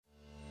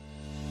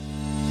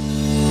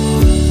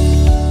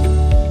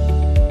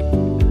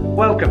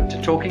Welcome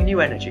to Talking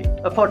New Energy,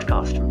 a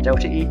podcast from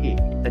Delta EE,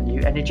 the new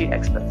energy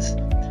experts.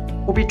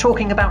 We'll be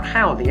talking about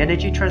how the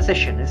energy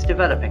transition is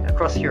developing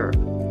across Europe,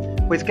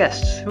 with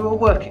guests who are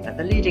working at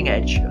the leading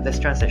edge of this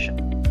transition.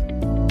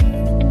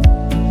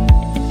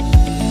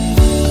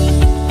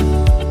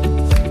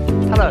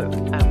 Hello,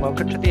 and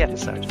welcome to the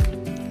episode.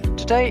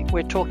 Today,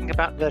 we're talking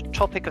about the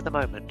topic of the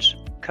moment,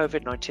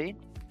 COVID-19,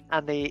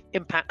 and the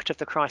impact of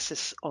the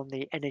crisis on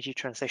the energy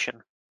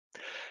transition.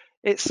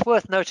 It's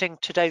worth noting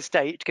today's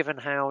date, given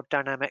how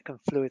dynamic and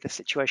fluid the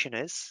situation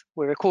is.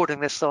 We're recording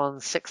this on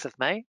 6th of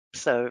May,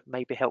 so it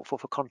may be helpful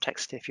for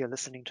context if you're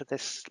listening to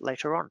this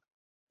later on.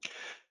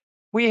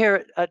 We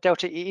here at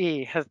Delta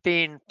EE have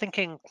been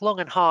thinking long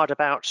and hard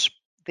about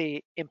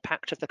the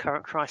impact of the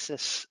current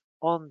crisis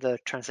on the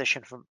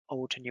transition from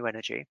old to new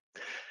energy.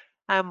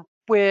 And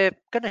we're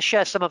going to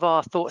share some of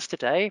our thoughts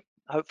today,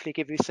 hopefully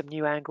give you some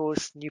new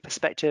angles, new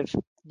perspective,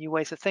 new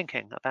ways of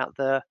thinking about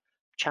the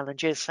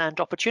challenges and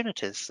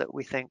opportunities that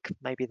we think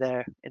may be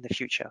there in the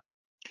future.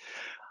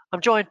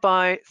 I'm joined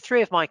by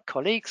three of my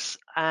colleagues,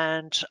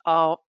 and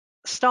I'll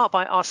start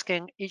by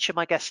asking each of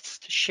my guests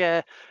to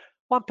share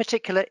one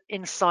particular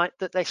insight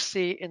that they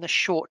see in the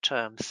short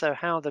term, so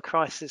how the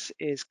crisis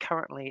is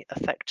currently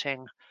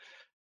affecting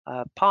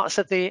parts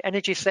of the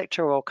energy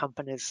sector or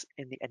companies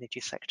in the energy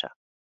sector.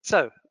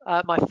 So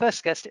my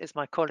first guest is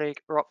my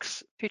colleague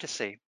Rox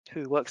Petersea,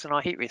 who works on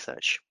our heat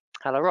research.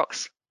 Hello,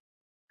 Rox.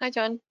 Hi,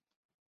 John.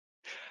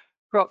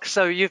 Rox,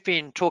 so you've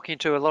been talking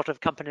to a lot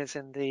of companies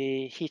in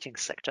the heating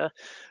sector.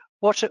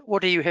 What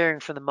are you hearing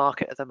from the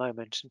market at the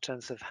moment in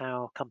terms of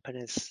how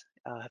companies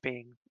are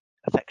being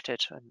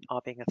affected and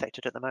are being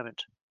affected at the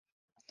moment?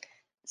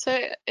 So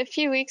a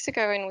few weeks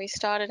ago when we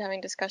started having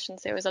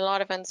discussions, there was a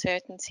lot of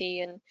uncertainty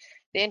and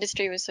the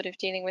industry was sort of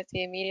dealing with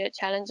the immediate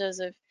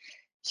challenges of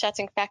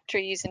shutting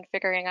factories and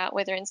figuring out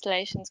whether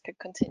installations could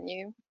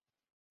continue.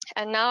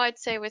 And now I'd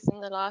say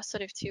within the last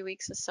sort of 2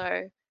 weeks or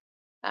so,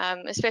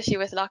 especially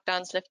with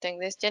lockdowns lifting,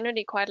 there's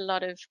generally quite a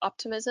lot of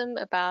optimism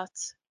about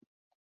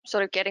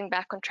sort of getting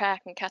back on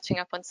track and catching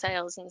up on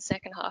sales in the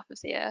second half of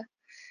the year.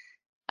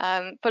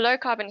 For low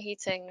carbon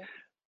heating,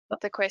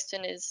 the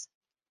question is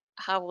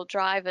how will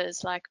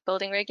drivers like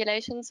building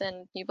regulations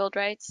and new build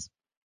rates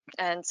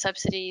and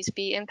subsidies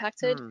be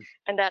impacted?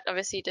 And that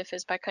obviously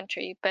differs by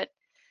country, but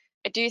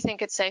I do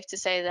think it's safe to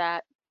say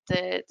that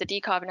the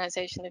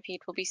decarbonisation of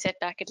heat will be set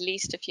back at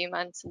least a few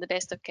months in the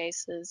best of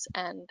cases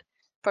and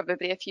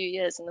probably a few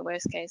years in the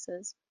worst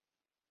cases.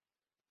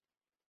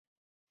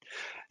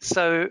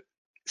 So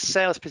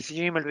sales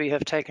presumably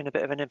have taken a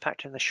bit of an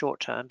impact in the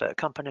short term, but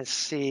companies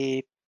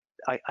see,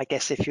 I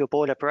guess, if your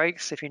boiler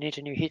breaks, if you need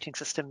a new heating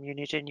system, you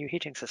need a new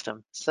heating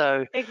system.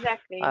 So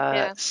exactly,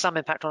 some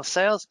impact on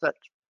sales, but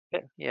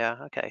yeah,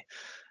 okay.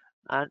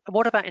 And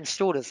what about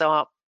installers?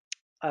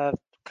 Are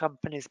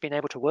companies been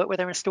able to work with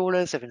their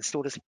installers? Have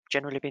installers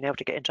generally been able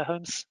to get into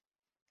homes?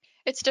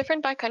 It's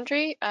different by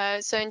country.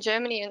 So in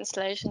Germany,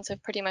 installations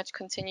have pretty much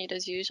continued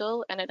as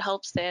usual, and it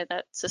helps there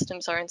that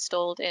systems are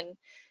installed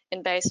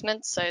in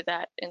basements so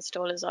that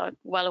installers are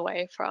well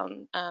away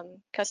from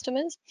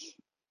customers.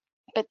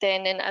 But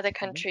then in other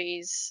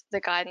countries, the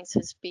guidance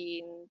has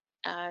been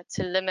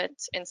to limit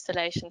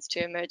installations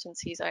to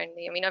emergencies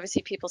only. I mean,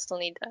 obviously, people still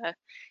need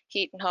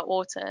heat and hot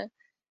water,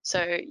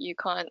 so you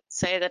can't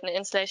say that an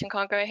installation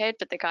can't go ahead,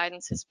 but the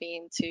guidance has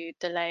been to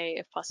delay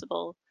if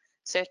possible,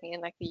 certainly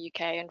in like the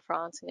UK and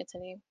France and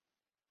Italy.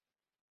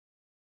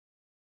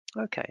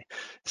 Okay,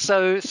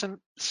 so some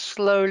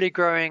slowly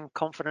growing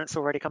confidence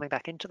already coming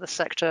back into the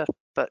sector,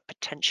 but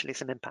potentially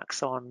some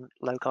impacts on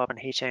low carbon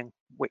heating,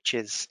 which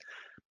is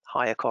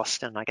higher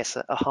cost and I guess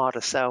a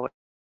harder sell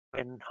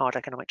in hard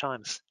economic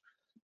times.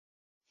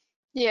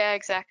 Yeah,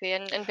 exactly,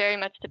 and very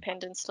much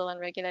dependent still on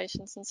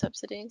regulations and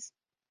subsidies.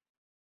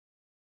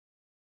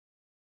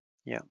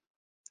 Yeah.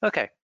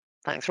 Okay.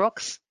 Thanks,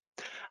 Rox.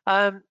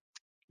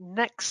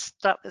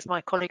 Next up is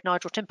my colleague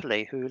Nigel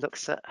Timperley, who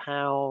looks at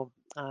how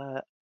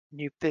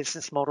new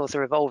business models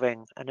are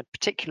evolving, and in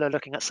particular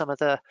looking at some of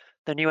the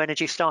new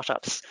energy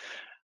startups.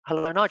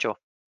 Hello, Nigel.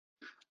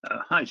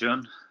 Hi,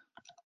 John.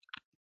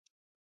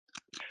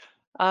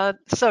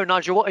 So,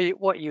 Nigel,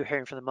 what are you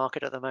hearing from the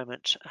market at the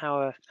moment?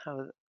 How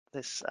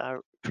this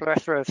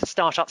plethora of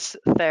startups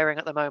faring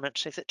at the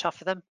moment? Is it tough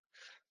for them?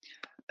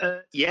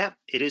 Yeah,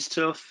 it is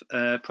tough.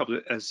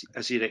 Probably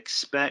as you'd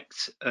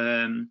expect.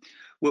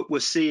 We're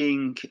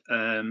seeing,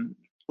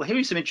 we're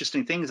hearing some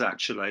interesting things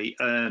actually.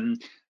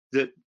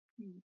 That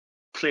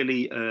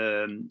clearly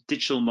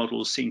digital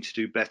models seem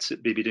to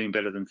be doing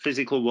better than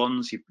physical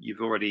ones.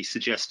 You've already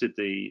suggested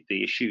the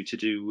issue to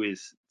do with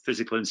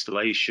physical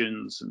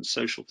installations and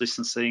social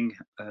distancing,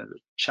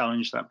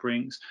 challenge that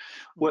brings.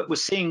 We're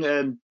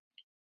seeing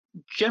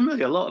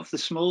generally a lot of the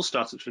small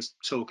startups we're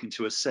talking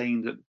to are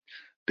saying that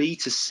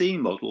B2C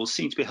models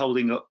seem to be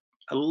holding up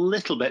a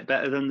little bit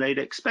better than they'd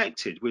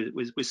expected,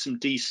 with some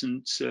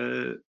decent,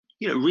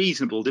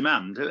 reasonable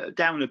demand,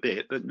 down a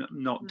bit, but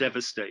not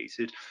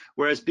devastated.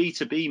 Whereas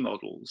B2B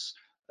models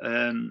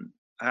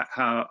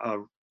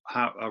are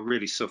are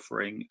really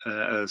suffering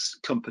as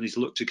companies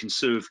look to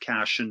conserve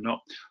cash and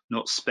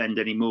not spend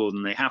any more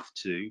than they have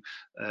to.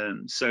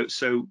 So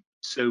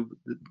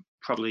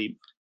probably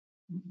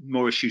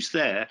more issues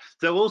there.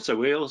 Though also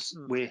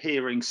we're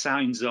hearing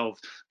signs of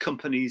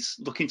companies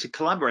looking to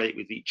collaborate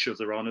with each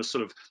other on a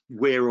sort of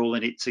we're all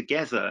in it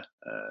together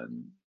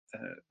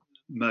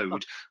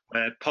mode,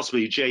 where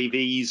possibly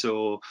JVs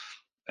or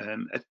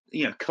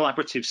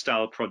collaborative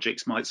style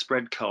projects might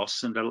spread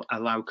costs and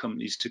allow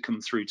companies to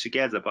come through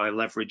together by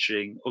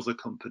leveraging other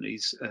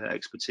companies'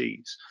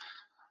 expertise.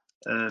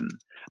 And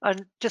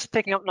just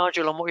picking up,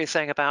 Nigel, on what you're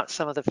saying about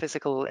some of the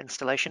physical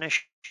installation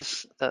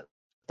issues that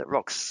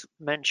Rox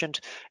mentioned,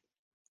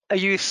 are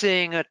you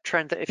seeing a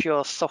trend that if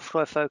you're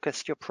software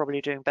focused, you're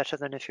probably doing better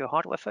than if you're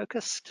hardware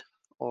focused,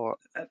 or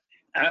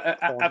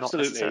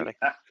absolutely?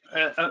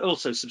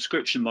 Also,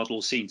 subscription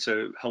models seem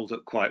to hold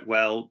up quite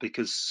well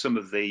because some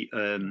of the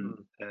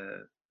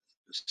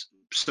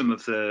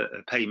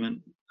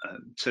payment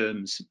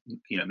terms,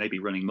 maybe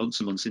running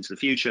months and months into the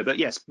future. But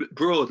yes,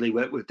 broadly,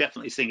 we're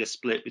definitely seeing a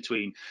split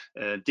between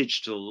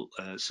digital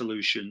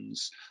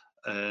solutions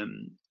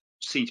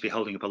seem to be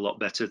holding up a lot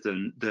better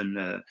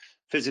than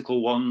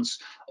physical ones.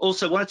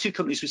 Also, one or two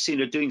companies we've seen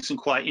are doing some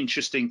quite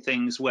interesting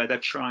things where they're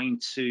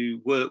trying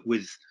to work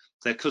with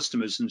their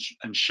customers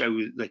and show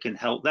they can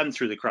help them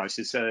through the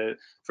crisis.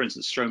 For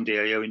instance,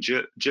 StromDIO in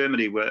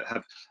Germany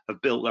have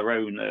built their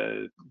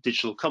own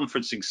digital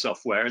conferencing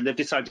software, and they've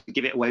decided to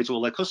give it away to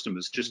all their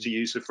customers just to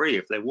use for free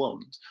if they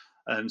want.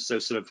 So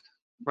sort of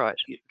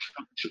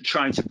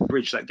trying to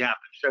bridge that gap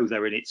and show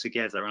they're in it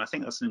together. And I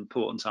think that's an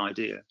important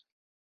idea.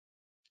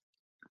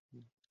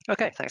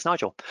 Okay, thanks,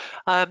 Nigel.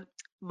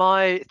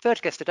 My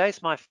third guest today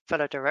is my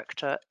fellow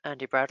director,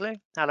 Andy Bradley.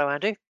 Hello,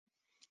 Andy.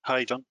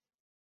 Hi, John.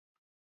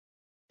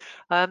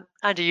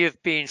 Andy,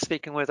 you've been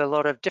speaking with a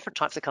lot of different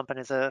types of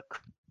companies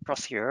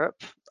across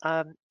Europe.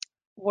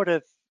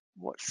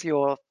 What's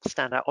your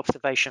standout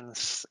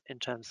observations in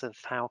terms of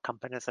how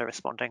companies are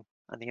responding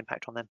and the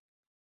impact on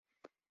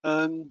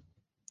them?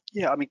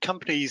 Yeah, I mean,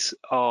 companies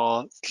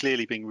are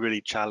clearly being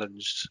really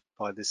challenged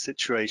by this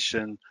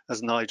situation.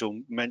 As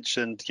Nigel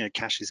mentioned,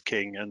 cash is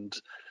king, and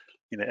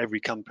every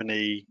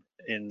company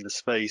in the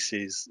space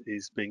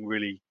is being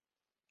really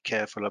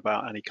careful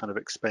about any kind of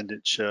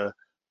expenditure.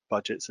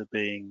 Budgets are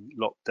being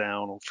locked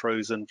down or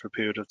frozen for a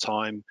period of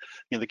time.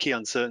 The key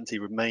uncertainty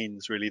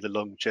remains really the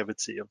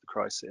longevity of the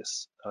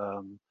crisis.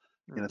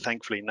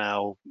 Thankfully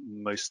now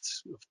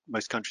most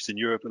countries in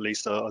Europe at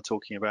least are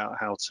talking about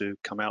how to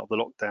come out of the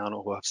lockdown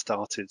or have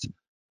started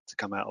to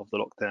come out of the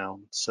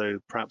lockdown. So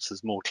perhaps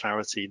there's more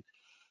clarity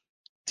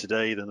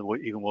today than there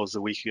even was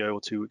a week ago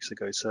or 2 weeks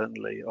ago,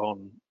 certainly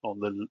on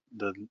the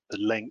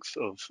length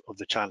of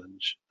the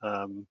challenge.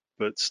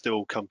 But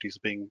still companies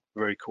are being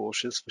very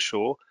cautious for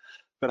sure.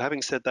 But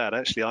having said that,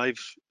 actually, I've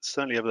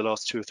certainly over the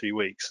last 2 or 3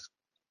 weeks,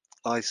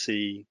 I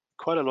see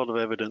quite a lot of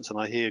evidence and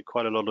I hear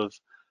quite a lot of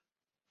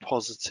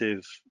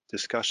positive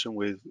discussion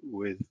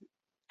with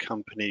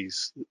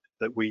companies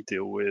that we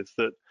deal with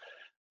that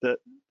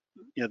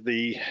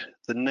the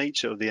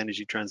nature of the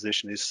energy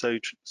transition is so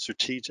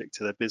strategic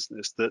to their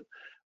business that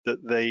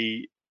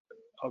they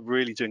are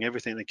really doing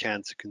everything they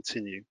can to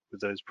continue with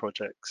those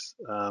projects.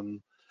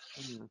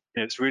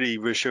 It's really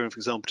reassuring, for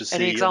example, to see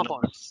any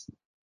examples.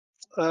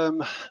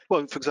 Well,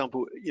 for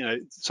example,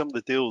 some of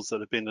the deals that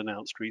have been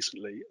announced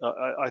recently,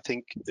 I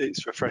think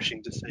it's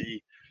refreshing to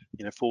see,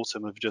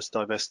 Fortum have just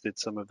divested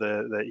some of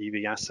their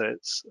EV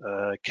assets.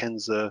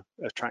 Kensa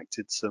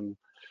attracted some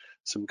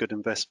good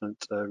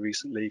investment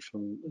recently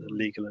from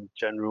Legal and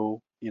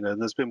General.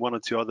 And there's been 1 or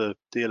 2 other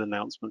deal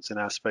announcements in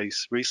our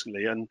space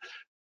recently, and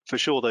for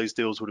sure those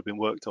deals would have been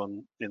worked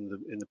on in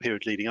the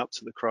period leading up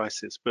to the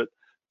crisis. But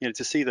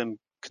to see them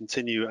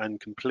continue and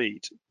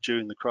complete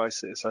during the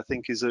crisis, I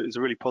think is a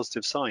really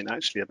positive sign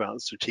actually about the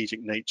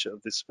strategic nature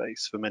of this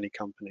space for many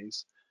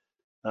companies.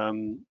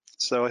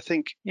 So I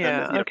think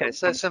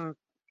so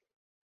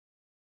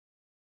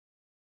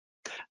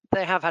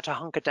they have had to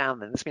hunker down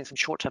then. There's been some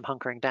short-term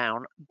hunkering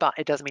down, but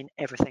it doesn't mean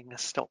everything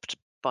has stopped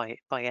by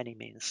any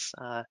means.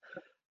 I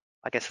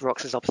guess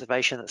Rox's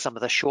observation that some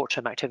of the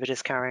short-term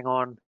activities carrying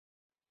on.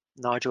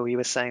 Nigel, you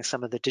were saying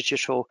some of the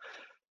digital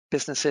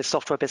businesses,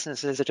 software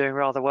businesses are doing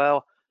rather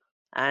well.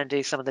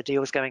 Andy, some of the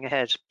deals going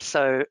ahead.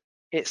 So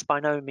it's by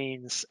no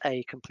means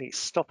a complete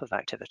stop of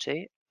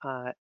activity,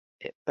 but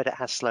it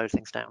has slowed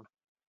things down.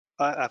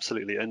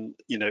 Absolutely, and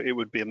it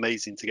would be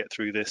amazing to get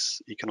through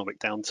this economic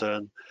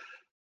downturn,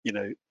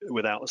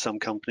 without some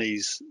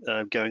companies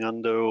going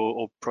under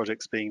or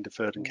projects being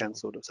deferred and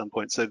cancelled at some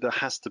point. So there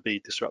has to be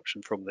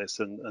disruption from this,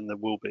 and there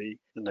will be,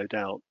 no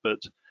doubt. But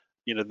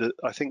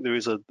I think there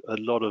is a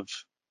lot of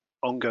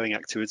ongoing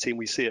activity, and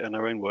we see it in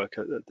our own work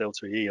at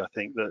Delta E. I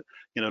think that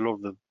a lot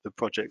of the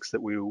projects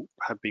that we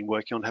have been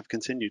working on have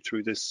continued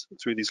through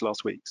these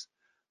last weeks.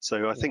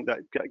 So I think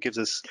that gives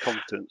us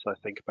confidence, I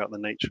think, about the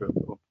nature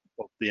of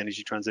the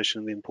energy transition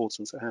and the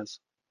importance it has.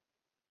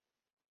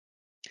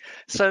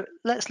 So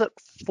let's look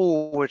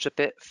forward a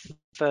bit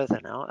further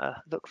now,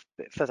 look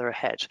a bit further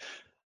ahead.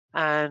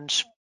 And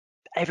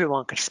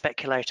everyone could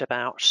speculate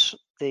about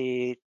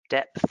the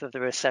depth of the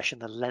recession,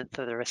 the length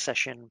of the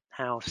recession,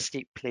 how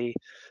steeply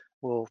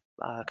we'll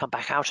come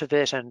back out of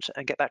it and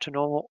get back to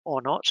normal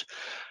or not.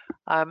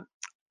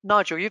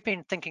 Nigel, you've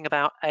been thinking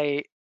about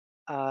the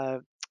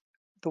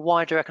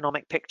wider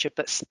economic picture,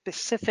 but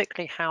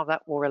specifically how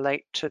that will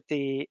relate to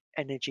the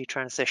energy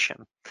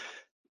transition.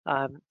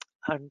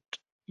 And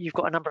you've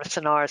got a number of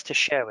scenarios to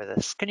share with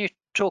us. Can you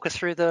talk us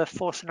through the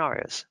 4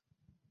 scenarios?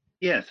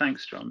 Yeah,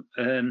 thanks, John.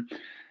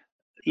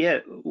 Yeah,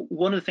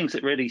 one of the things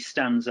that really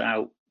stands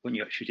out when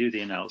you actually do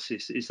the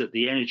analysis is that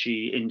the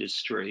energy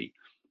industry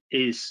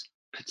is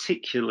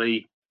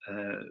particularly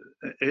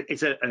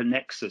it's a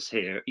nexus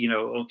here. You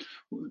know,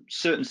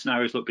 certain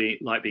scenarios look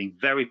like being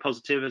very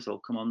positive, as I'll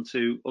come on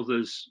to,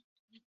 others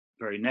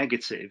very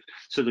negative.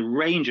 So the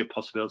range of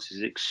possibilities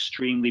is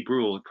extremely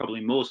broad,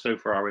 probably more so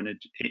for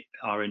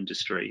our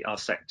industry, our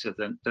sector,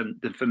 than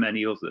for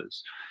many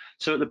others.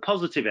 So at the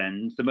positive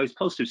end, the most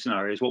positive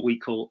scenario is what we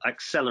call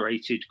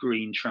accelerated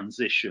green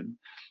transition.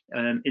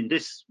 In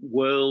this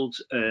world,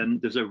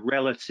 there's a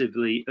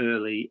relatively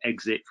early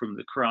exit from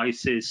the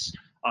crisis,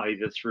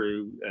 either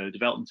through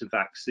development of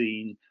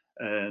vaccine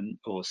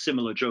or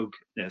similar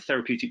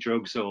therapeutic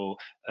drugs, or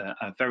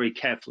a very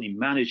carefully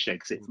managed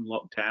exit from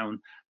lockdown,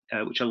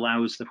 which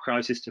allows the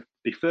crisis to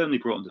be firmly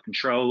brought under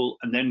control,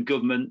 and then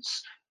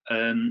governments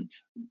aim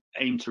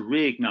to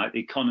reignite the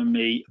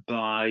economy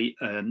by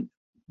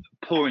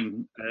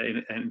pouring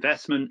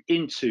investment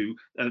into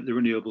the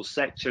renewable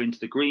sector, into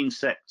the green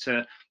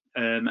sector,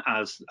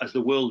 as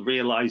the world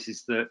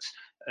realizes that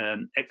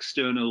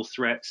external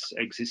threats,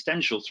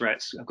 existential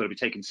threats, have got to be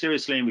taken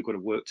seriously, and we've got to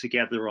work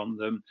together on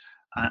them.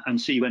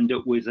 And so you end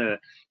up with a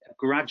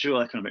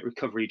gradual economic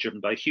recovery driven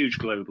by huge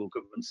global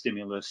government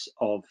stimulus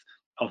of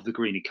the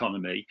green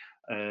economy.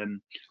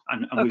 And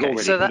okay, we've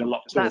already had a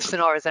lot of talk. That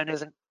scenario then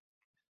isn't.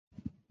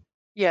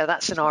 Yeah,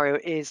 that scenario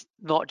is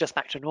not just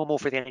back to normal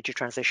for the energy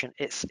transition.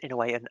 It's in a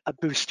way a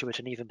boost to it,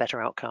 an even better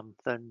outcome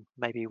than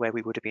maybe where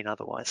we would have been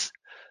otherwise.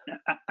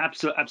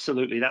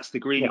 Absolutely, that's the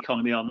green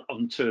economy on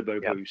turbo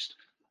boost.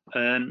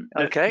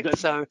 Okay,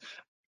 so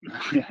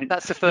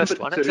that's the first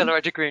one,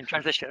 accelerated green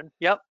transition.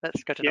 Yep,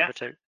 let's go to number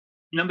 2.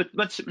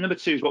 Number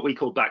 2 is what we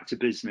call back to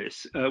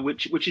business,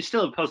 which is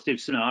still a positive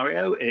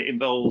scenario. It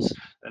involves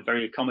a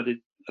very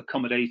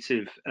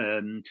accommodative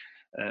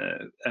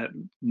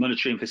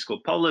monetary and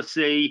fiscal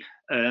policy,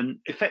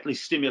 effectively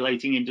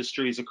stimulating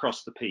industries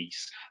across the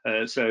piece.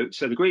 So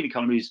the green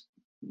economy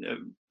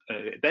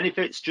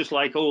benefits just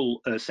like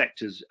all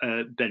sectors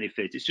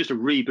benefit. It's just a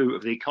reboot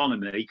of the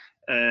economy,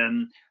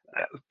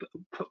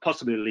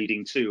 possibly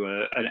leading to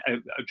a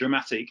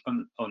dramatic,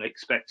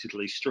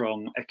 unexpectedly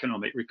strong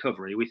economic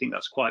recovery. We think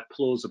that's quite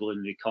plausible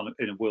in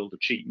a world of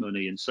cheap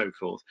money and so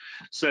forth.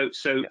 So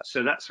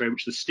that's very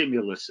much the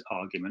stimulus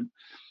argument.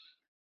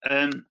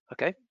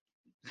 Okay.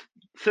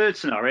 Third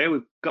scenario,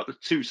 we've got the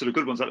 2 sort of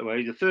good ones out of the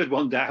way. The third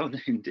one down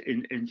in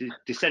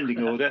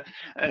descending order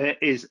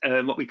is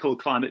what we call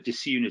climate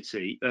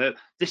disunity.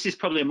 This is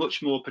probably a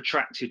much more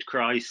protracted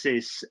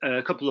crisis,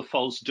 a couple of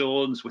false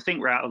dawns. We think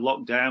we're out of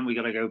lockdown, we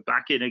got to go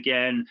back in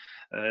again,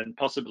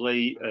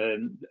 possibly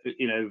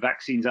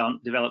vaccines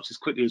aren't developed as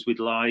quickly as we'd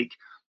like,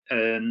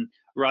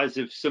 rise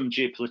of some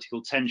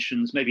geopolitical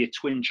tensions, maybe a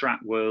twin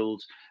track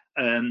world,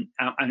 and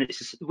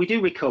we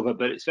do recover,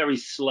 but it's very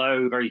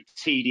slow, very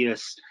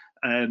tedious.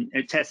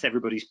 It tests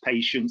everybody's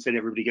patience, and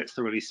everybody gets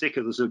thoroughly sick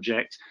of the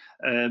subject.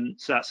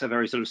 So that's a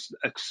very sort of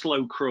a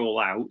slow crawl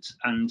out,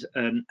 and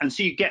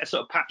so you get a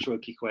sort of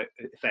patchwork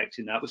effect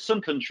in that, with some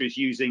countries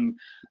using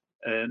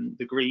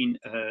the green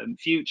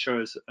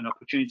future as an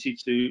opportunity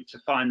to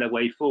find their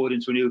way forward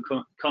into a new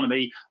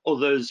economy.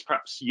 Others,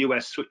 perhaps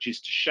US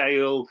switches to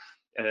shale.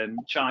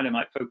 China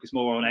might focus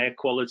more on air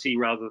quality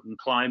rather than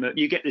climate.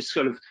 You get this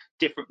sort of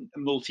different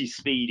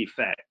multi-speed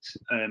effect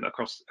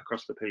across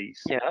the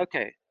piece. Yeah.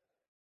 Okay.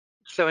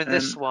 So in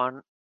this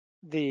one,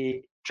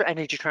 the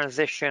energy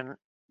transition,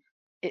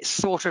 it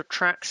sort of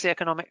tracks the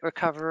economic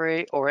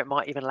recovery, or it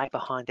might even lag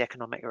behind the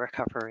economic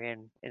recovery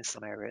in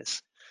some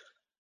areas.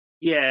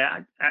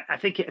 Yeah, I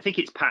think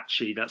it's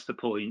patchy. That's the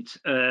point.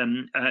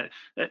 You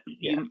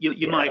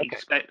might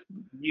expect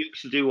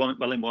nukes to do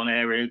well in one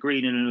area,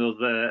 green in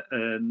another,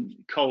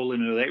 coal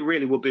in another. It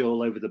really would be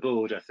all over the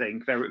board. I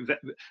think very,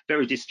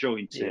 very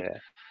disjointed. Yeah.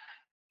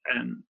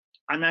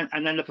 And then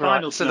the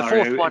final scenario. So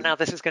the fourth one now,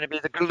 this is going to be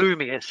the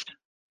gloomiest.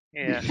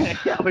 Yeah.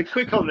 I'll be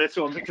quick on this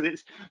one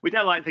because we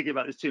don't like thinking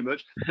about this too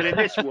much. But in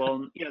this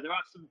one, there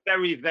are some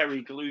very,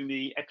 very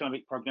gloomy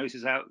economic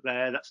prognosis out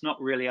there. That's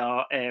not really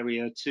our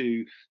area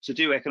to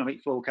do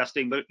economic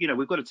forecasting. But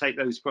we've got to take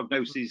those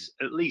prognoses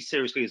at least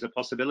seriously as a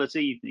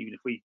possibility, even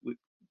if we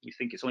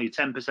think it's only a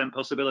 10%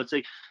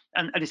 possibility.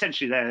 And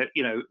essentially, they're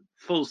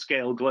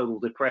full-scale global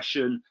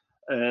depression.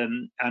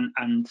 And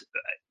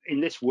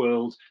in this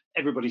world,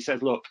 everybody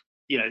says, look,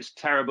 it's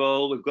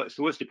terrible. It's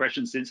the worst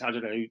depression since, I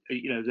don't know,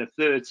 the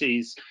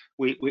 30s.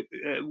 We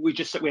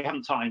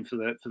haven't time for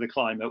the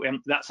climate.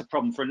 That's a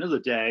problem for another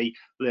day.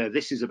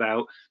 This is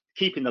about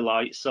keeping the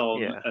lights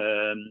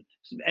on,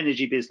 some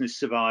energy business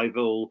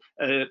survival,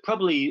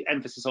 probably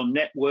emphasis on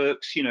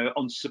networks,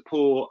 on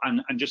support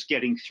and just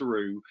getting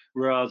through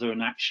rather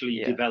than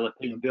actually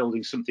developing and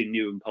building something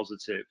new and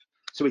positive.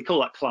 So we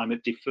call that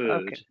climate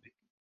deferred. Okay.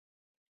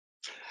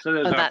 So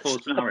those and are that's 4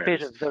 scenarios. A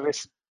bit of the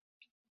risk.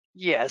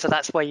 Yeah, so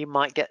that's where you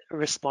might get a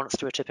response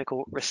to a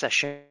typical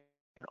recession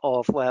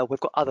of, well, we've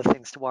got other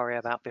things to worry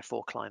about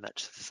before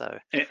climate. So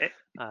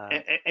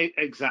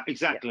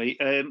exactly.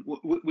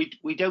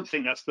 We don't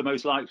think that's the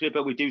most likely,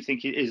 but we do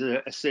think it is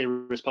a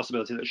serious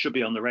possibility that should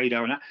be on the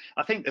radar. And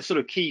I think the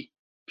sort of key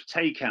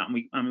takeout,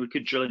 and we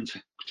could drill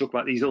into talk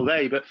about these all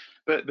day, but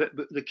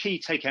the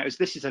key takeout is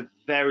this is a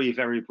very,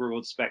 very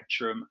broad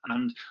spectrum,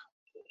 and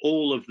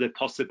all of the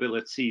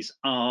possibilities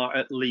are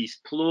at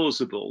least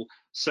plausible.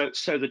 So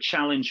the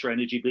challenge for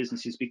energy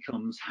businesses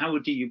becomes, how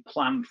do you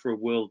plan for a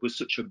world with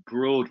such a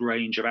broad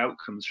range of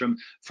outcomes,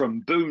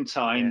 from boom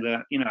time,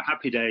 the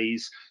happy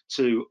days,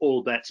 to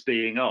all bets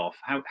being off?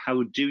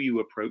 How do you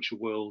approach a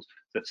world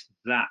that's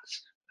that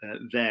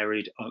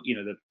varied?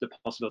 The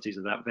possibilities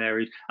are that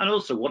varied, and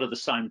also what are the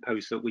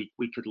signposts that we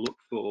could look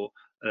for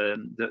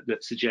that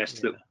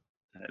suggest that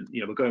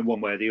we're going one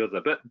way or the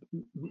other. But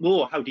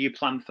more, how do you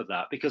plan for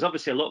that? Because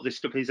obviously a lot of this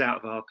stuff is out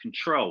of our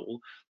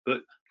control,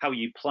 but how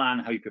you plan,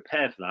 how you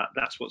prepare for that,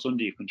 that's what's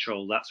under your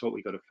control. That's what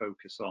we've got to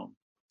focus on.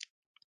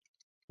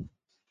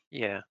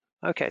 Yeah.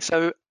 Okay,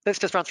 so let's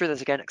just run through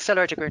this again.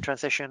 Accelerated green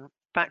transition,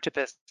 back to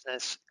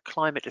business,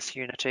 climate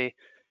disunity,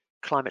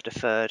 climate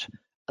deferred,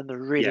 and the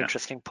really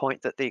interesting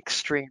point that the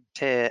extremes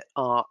here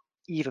are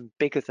even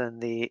bigger than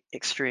the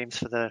extremes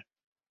for the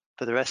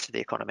rest of the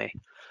economy.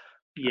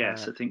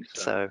 Yes, I think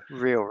so. So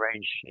real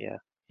range,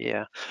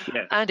 yeah.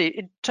 Andy,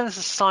 in terms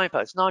of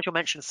signposts, Nigel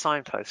mentioned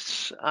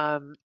signposts.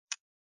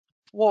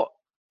 What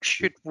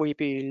should we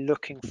be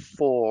looking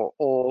for,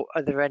 or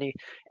are there any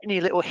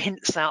little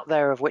hints out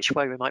there of which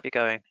way we might be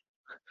going?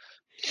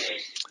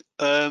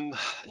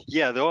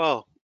 Yeah, there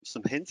are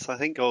some hints, I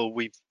think, or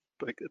we've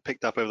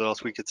picked up over the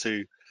last week or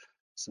two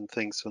some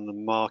things from the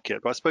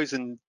market. But I suppose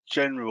in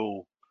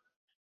general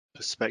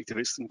perspective,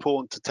 it's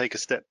important to take a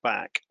step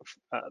back,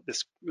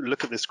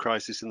 look at this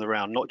crisis in the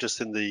round, not just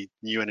in the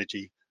new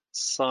energy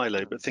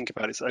silo, but think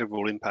about its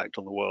overall impact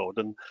on the world.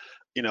 And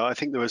I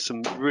think there are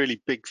some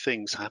really big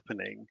things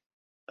happening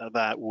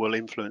that will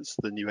influence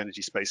the new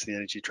energy space, the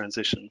energy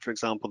transition. For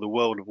example, the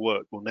world of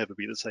work will never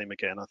be the same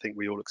again. I think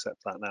we all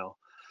accept that now.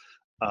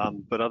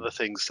 But other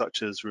things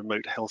such as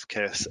remote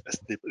healthcare,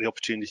 the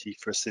opportunity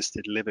for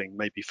assisted living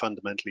may be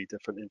fundamentally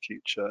different in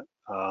future.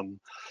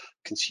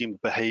 Consumer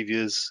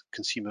behaviors,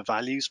 consumer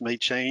values may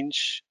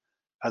change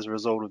as a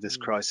result of this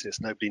crisis.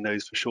 Nobody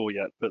knows for sure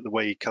yet, but the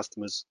way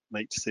customers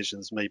make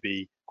decisions may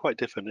be quite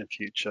different in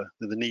future.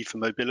 The need for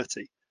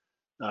mobility,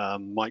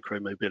 micro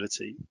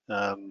mobility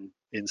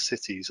in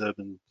cities,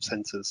 urban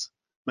centres,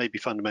 may be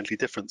fundamentally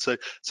different. So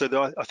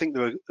I think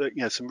there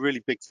are some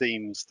really big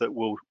themes that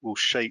will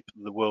shape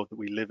the world that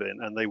we live in,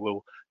 and they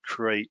will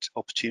create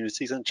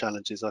opportunities and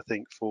challenges, I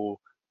think, for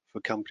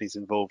companies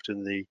involved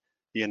in the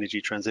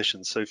energy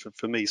transition. So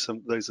for me,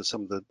 those are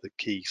some of the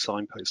key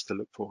signposts to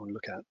look for and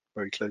look at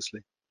very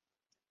closely.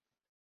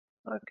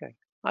 Okay,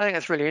 I think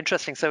that's really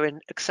interesting. So in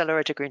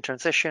accelerated green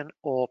transition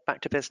or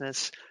back to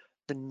business,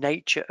 the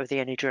nature of the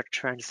energy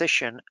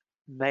transition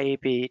may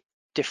be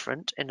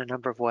different in a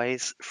number of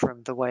ways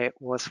from the way it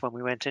was when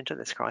we went into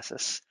this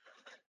crisis.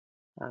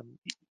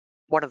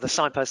 One of the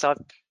signposts I've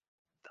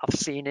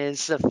seen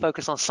is a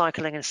focus on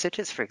cycling in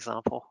cities, for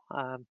example.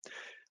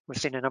 We've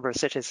seen a number of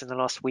cities in the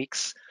last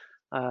weeks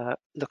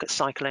look at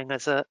cycling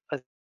as a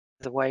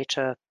way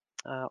to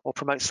or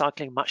promote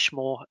cycling much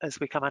more as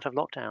we come out of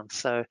lockdown.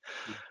 So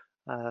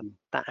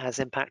that has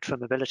impact for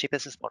mobility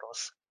business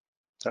models.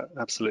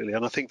 Absolutely,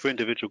 and I think for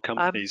individual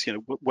companies,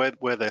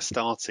 where they're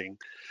starting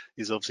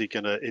is obviously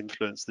going to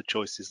influence the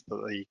choices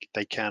that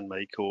they can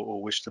make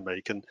or wish to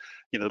make. And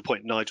the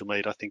point Nigel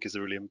made, I think, is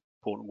a really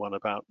important one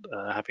about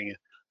having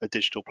a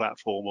digital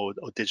platform or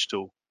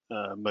digital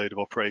mode of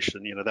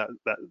operation.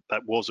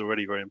 That was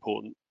already very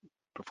important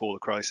before the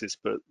crisis,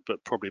 but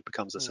probably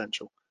becomes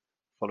essential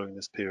following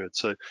this period.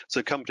 So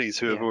companies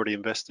who have already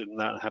invested in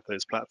that and have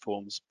those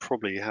platforms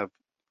probably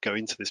go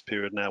into this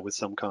period now with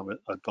some kind of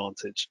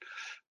advantage.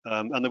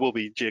 And there will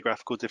be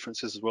geographical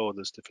differences as well.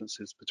 There's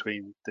differences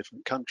between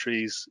different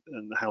countries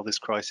and how this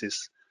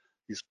crisis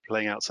is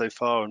playing out so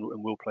far and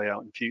will play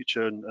out in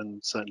future. And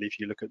certainly if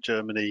you look at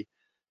Germany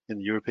in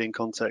the European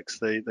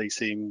context, they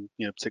seem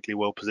particularly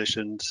well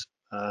positioned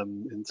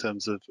in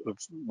terms of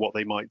what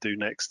they might do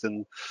next,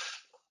 and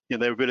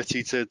their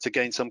ability to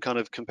gain some kind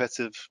of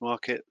competitive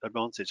market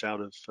advantage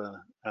out of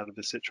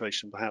the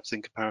situation, perhaps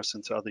in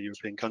comparison to other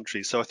European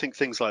countries. So I think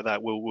things like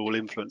that will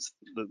influence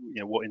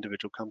what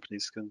individual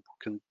companies can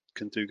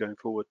do going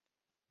forward.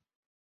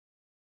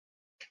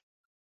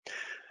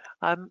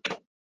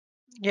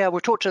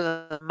 We'll talk to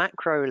the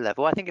macro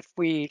level. I think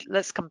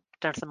let's come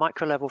down to the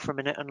micro level for a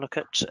minute and look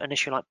at an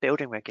issue like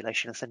building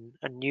regulations and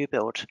new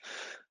build.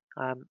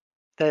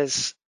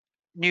 There's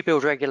new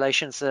build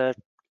regulations are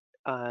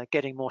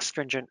getting more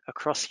stringent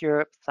across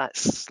Europe.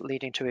 That's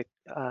leading to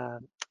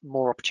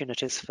more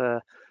opportunities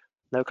for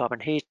low carbon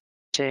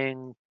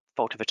heating,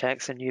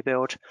 photovoltaics and new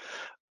build.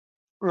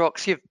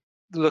 Rox, you're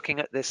looking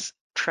at this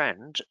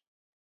trend.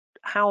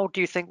 How do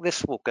you think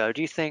this will go?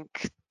 Do you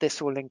think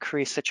this will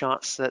increase the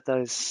chance that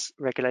those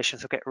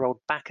regulations will get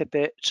rolled back a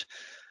bit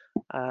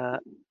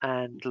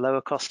and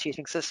lower cost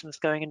heating systems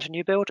going into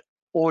new build?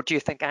 Or do you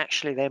think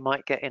actually they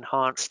might get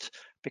enhanced,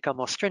 become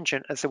more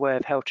stringent as a way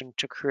of helping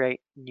to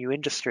create new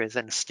industries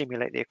and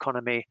stimulate the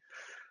economy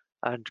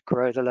and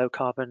grow the low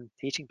carbon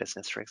heating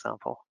business, for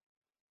example?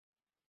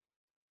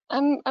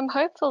 I'm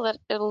hopeful that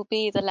it'll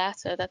be the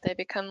latter, that they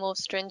become more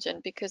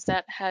stringent, because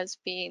that has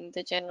been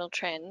the general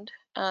trend.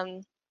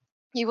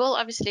 You will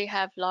obviously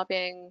have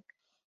lobbying,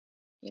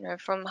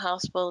 from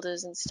house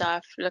builders and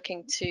stuff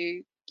looking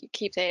to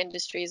keep their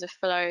industries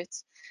afloat,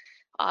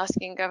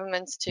 asking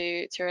governments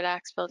to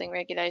relax building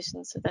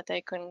regulations so that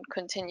they can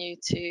continue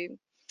to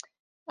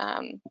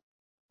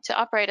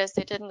operate as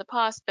they did in the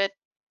past. But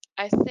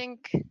I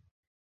think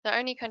the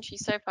only country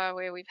so far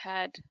where we've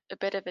had a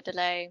bit of a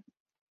delay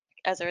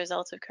as a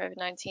result of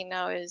COVID-19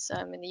 now is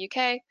in the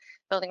UK.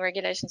 Building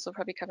regulations will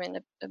probably come in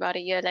about a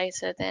year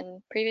later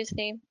than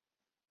previously.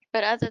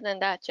 But other than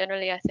that,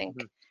 generally, I think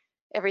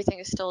everything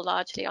is still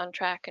largely on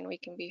track, and we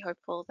can be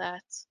hopeful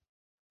that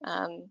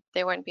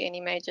there won't be any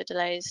major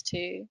delays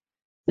to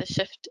the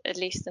shift, at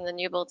least in the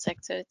new build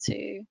sector,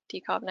 to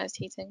decarbonised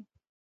heating.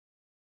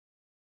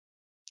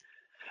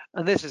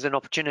 And this is an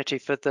opportunity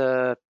for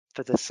the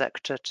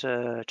sector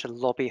to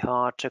lobby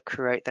hard to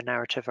create the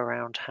narrative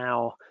around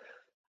how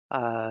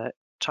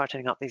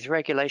tightening up these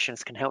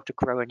regulations can help to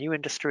grow a new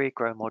industry,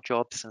 grow more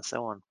jobs, and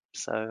so on.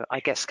 So I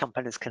guess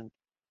companies can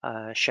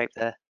shape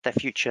their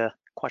future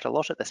quite a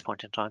lot at this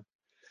point in time.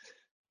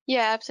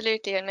 Yeah,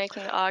 absolutely, and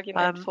making the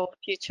argument for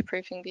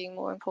future-proofing being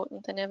more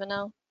important than ever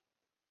now.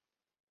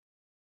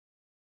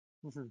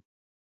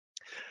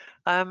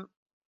 Andy,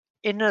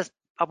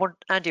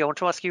 I want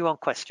to ask you one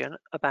question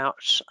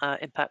about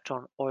impact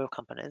on oil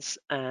companies,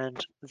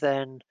 and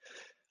then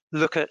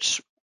look at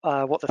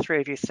what the three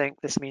of you think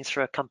this means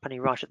for a company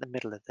right at the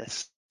middle of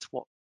this,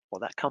 what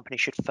that company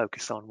should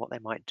focus on, what they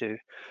might do.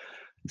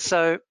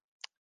 So,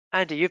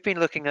 Andy, you've been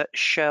looking at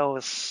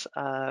Shell's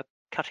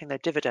cutting their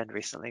dividend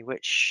recently,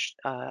 which,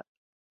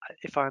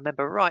 if I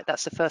remember right,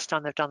 that's the first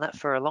time they've done that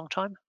for a long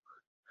time.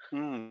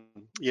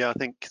 Yeah, I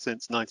think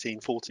since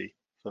 1940, if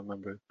I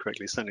remember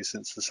correctly, certainly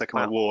since the Second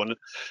World War.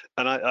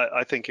 And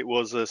I think it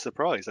was a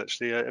surprise,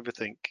 actually.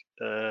 Everything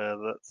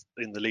that's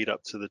in the lead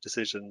up to the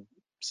decision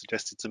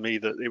suggested to me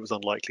that it was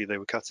unlikely they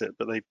would cut it,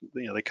 but they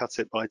cut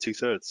it by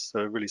 2/3,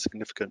 so a really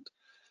significant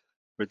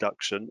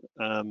reduction.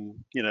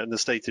 And the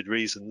stated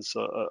reasons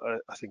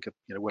I think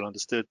are well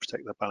understood: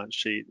 protect the balance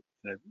sheet,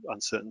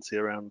 uncertainty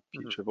around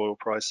future of oil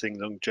pricing,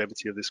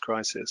 longevity of this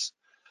crisis.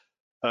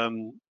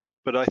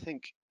 But I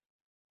think,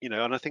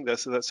 and I think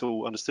that's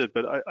all understood.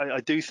 But I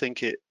do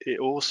think it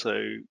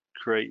also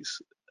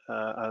creates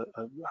a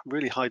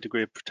really high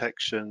degree of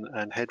protection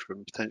and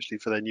headroom potentially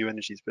for their new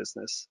energies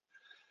business.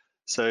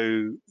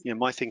 So,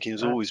 my thinking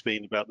has always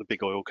been about the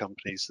big oil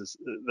companies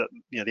that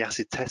the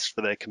acid test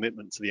for their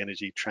commitment to the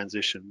energy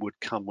transition would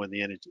come when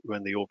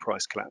the oil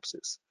price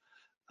collapses,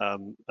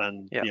 and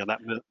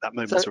that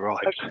moment's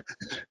arrived.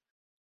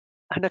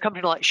 And a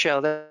company like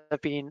Shell,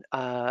 they've been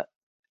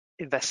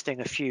investing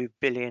a few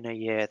billion a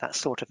year, that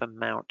sort of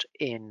amount,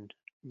 in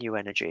new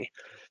energy.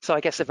 So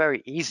I guess a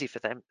very easy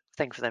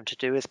thing for them to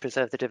do is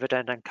preserve the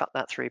dividend and cut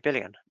that $3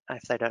 billion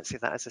if they don't see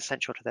that as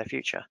essential to their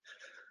future.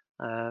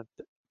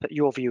 But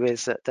your view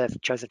is that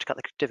they've chosen to cut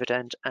the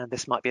dividend, and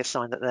this might be a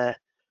sign that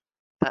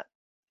that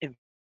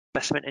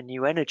investment in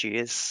new energy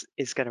is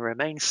going to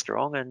remain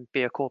strong and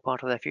be a core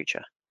part of their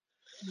future.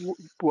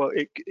 Well,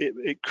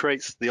 it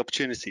creates the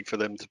opportunity for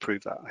them to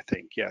prove that, I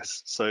think.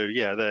 Yes. So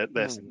yeah, they're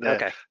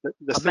okay.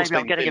 They're still maybe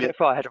I'm getting a bit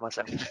far ahead of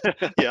myself.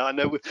 Yeah, I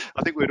know.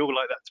 I think we'd all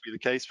like that to be the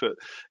case, but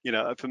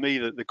for me,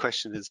 the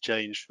question has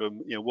changed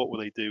from what will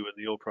they do when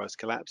the oil price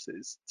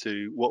collapses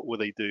to what will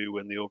they do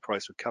when the oil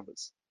price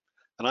recovers.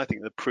 And I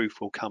think the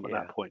proof will come at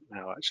that point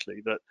now,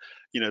 actually, that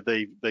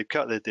they've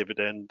cut their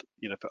dividend,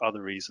 for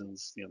other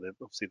reasons. They're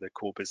obviously their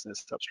core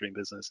business, upstream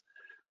business.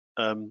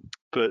 And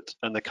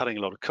they're cutting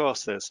a lot of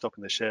costs. They're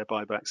stopping their share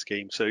buyback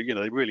scheme. So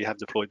they really have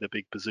deployed their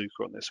big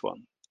bazooka on this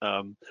one.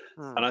 And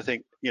I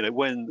think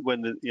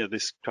when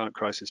this current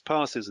crisis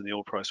passes and the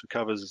oil price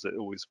recovers, as it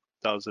always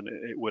does, and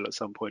it will at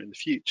some point in the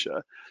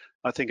future,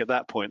 I think at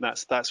that point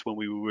that's when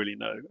we will really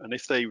know. And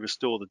if they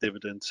restore the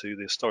dividend to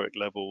the historic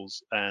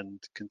levels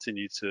and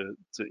continue to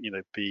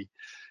be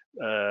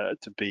a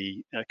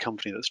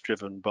company that's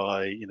driven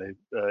by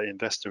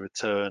investor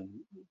return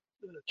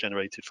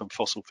generated from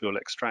fossil fuel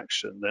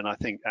extraction, then I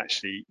think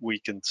actually we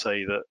can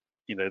say that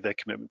their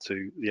commitment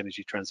to the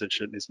energy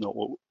transition is not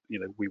what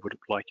we would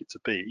like it to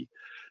be.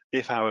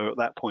 If, however, at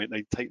that point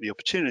they take the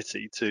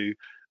opportunity to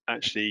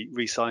actually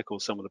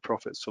recycle some of the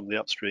profits from the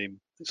upstream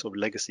sort of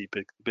legacy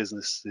big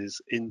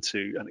businesses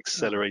into an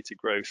accelerated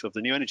growth of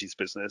the new energies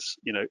business,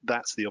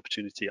 that's the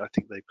opportunity I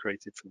think they've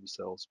created for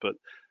themselves. But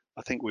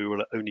I think we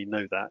will only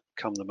know that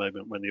come the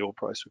moment when the oil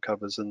price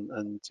recovers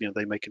and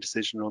they make a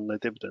decision on their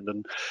dividend.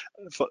 And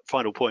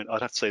final point,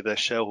 I'd have to say their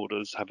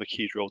shareholders have a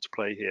huge role to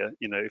play here.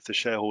 If the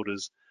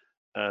shareholders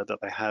that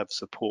they have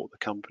support the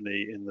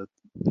company in the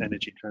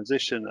energy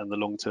transition and the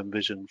long-term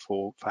vision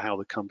for how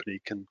the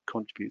company can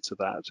contribute to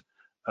that,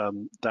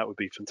 that would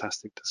be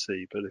fantastic to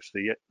see. But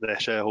if their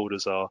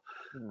shareholders are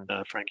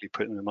frankly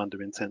putting them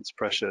under intense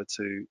pressure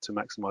to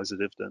maximise the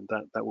dividend,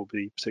 that will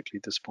be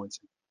particularly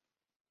disappointing.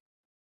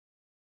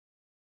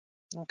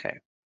 Okay,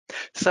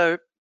 so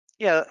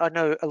yeah, I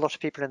know a lot of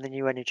people in the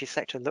new energy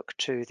sector look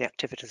to the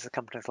activities of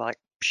companies like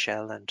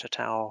Shell and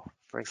Total,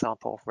 for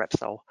example,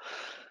 Repsol.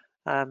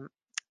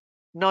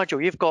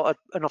 Nigel, you've got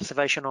an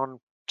observation on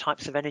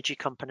types of energy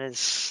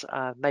companies,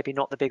 maybe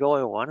not the big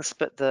oil ones,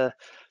 but the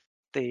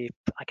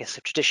I guess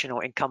the traditional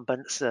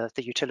incumbents, the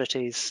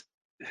utilities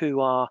who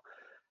are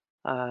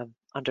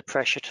under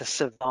pressure to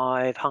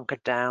survive,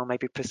 hunkered down,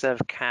 maybe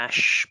preserve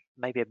cash,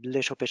 maybe a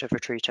little bit of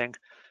retreating,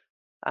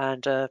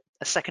 and a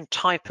second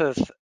type of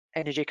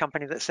energy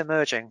company that's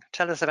emerging.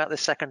 Tell us about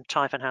this second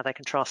type and how they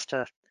contrast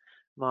to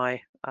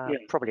my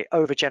probably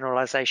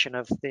overgeneralization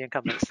of the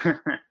incumbents.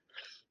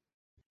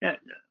 Yeah,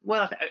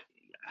 well,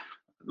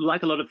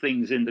 like a lot of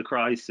things in the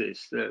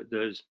crisis,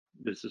 there's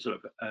a sort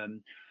of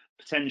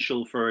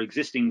potential for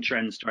existing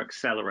trends to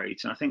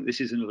accelerate, and I think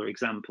this is another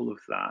example of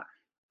that.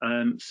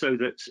 So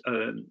that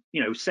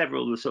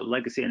several of the sort of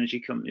legacy energy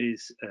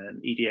companies,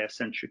 EDF,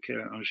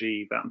 Centrica,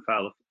 Engie,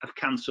 Vattenfall, have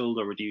cancelled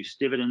or reduced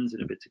dividends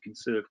in a bid to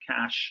conserve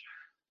cash.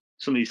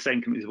 Some of these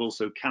same companies have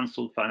also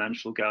cancelled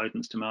financial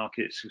guidance to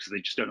markets because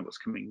they just don't know what's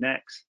coming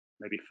next.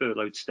 Maybe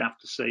furloughed staff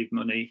to save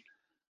money.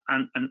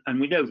 And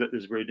we know that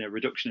there's been a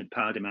reduction in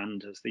power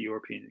demand as the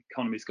European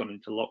economy's gone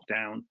into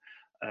lockdown.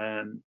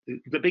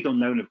 The big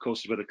unknown, of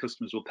course, is whether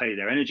customers will pay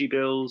their energy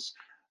bills,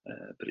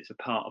 but it's a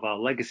part of our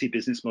legacy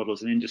business model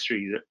as an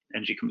industry that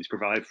energy companies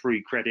provide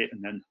free credit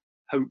and then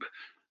hope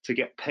to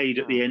get paid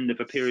at the end of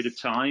a period of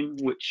time,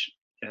 which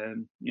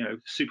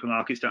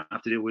supermarkets don't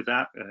have to deal with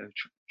that.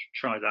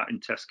 Try that in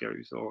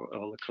Tesco's or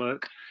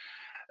Leclerc.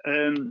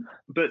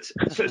 But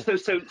so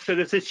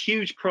there's this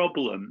huge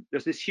problem.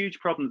 There's this huge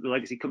problem that the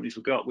legacy companies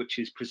have got, which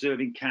is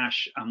preserving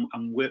cash,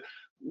 and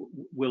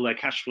will their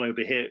cash flow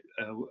be hit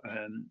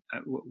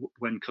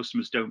when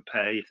customers don't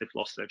pay, if they've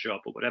lost their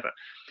job or whatever.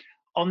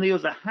 On the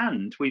other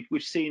hand, we've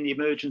seen the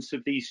emergence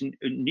of these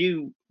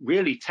new,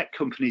 really tech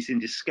companies in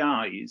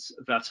disguise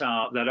that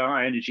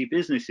are energy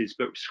businesses,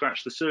 but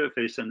scratch the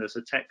surface and there's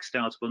a tech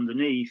startup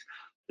underneath.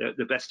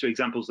 The best two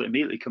examples that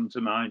immediately come to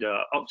mind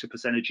are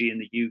Octopus Energy in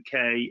the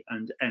UK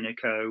and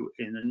Eneco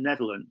in the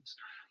Netherlands.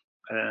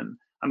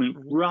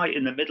 Right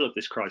in the middle of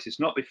this crisis,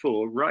 not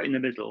before, right in the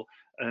middle,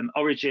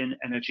 Origin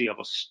Energy of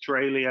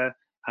Australia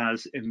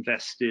has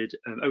invested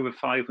over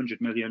 500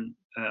 million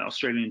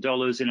Australian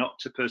dollars in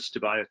Octopus to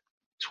buy a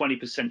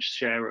 20%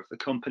 share of the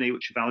company,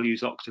 which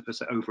values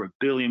Octopus at over £1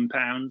 billion,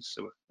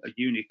 so a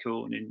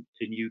unicorn in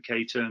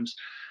UK terms.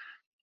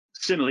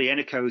 Similarly,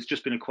 Eneco has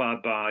just been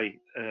acquired by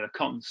a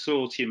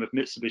consortium of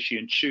Mitsubishi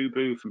and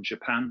Chubu from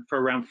Japan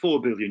for around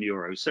 €4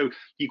 billion. So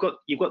you've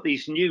got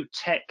these new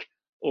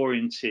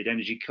tech-oriented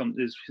energy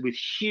companies with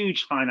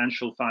huge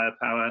financial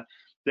firepower.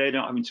 They're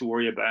not having to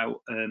worry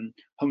about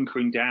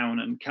hunkering down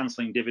and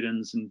cancelling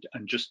dividends and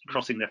just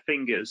crossing their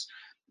fingers.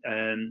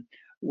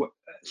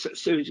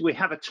 So we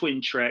have a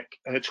twin track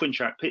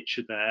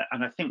picture there,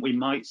 and I think we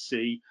might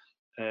see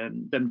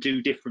them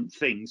do different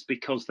things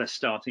because they're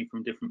starting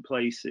from different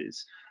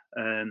places.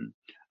 One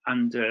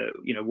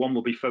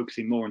will be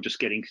focusing more on just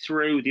getting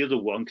through. The other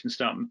one can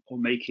start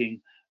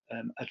making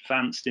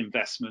advanced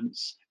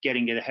investments,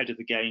 getting it ahead of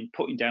the game,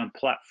 putting down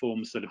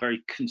platforms that are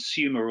very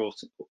consumer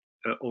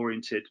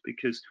oriented.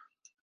 Because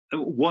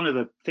one of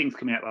the things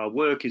coming out of our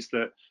work is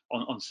that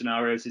on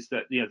scenarios is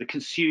that the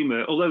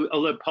consumer,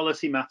 although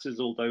policy matters,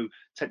 although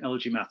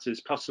technology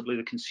matters, possibly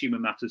the consumer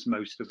matters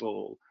most of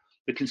all.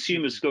 The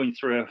consumer's going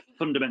through a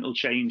fundamental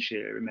change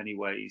here in many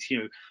ways.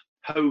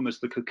 Home as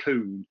the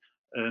cocoon,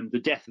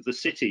 the death of the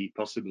city,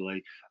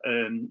 possibly.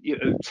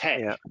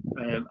 Tech. Yeah.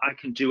 I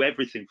can do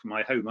everything from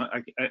my home.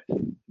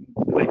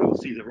 Maybe we'll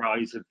see the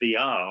rise of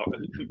VR.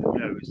 Who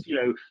knows?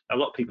 A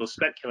lot of people are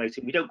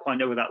speculating. We don't quite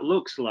know what that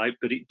looks like,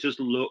 but it does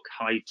look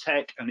high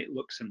tech, and it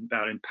looks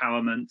about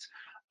empowerment.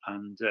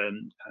 And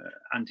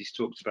Andy's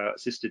talked about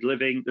assisted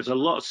living. There's a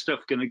lot of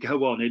stuff going to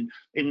go on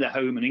in the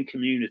home and in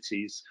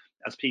communities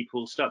as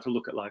people start to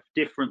look at life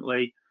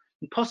differently,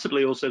 and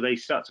possibly also they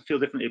start to feel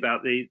differently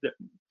about they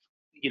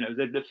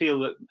feel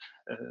that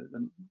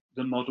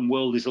the modern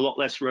world is a lot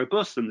less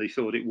robust than they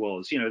thought it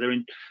was. They're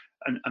in,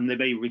 and they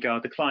may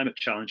regard the climate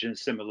challenge in a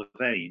similar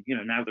vein.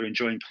 Now they're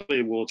enjoying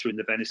clear water in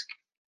the Venice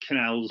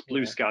canals,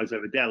 blue skies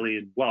over Delhi,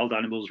 and wild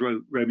animals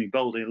roaming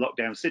boldly in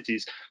lockdown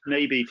cities.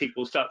 Maybe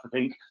people start to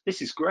think,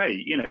 this is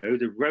great.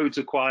 The roads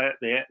are quiet,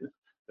 there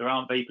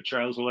aren't vapor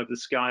trails all over the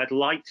sky. I'd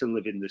like to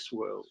live in this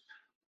world.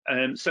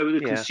 So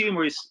the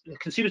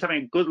consumers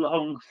having a good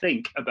long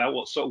think about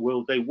what sort of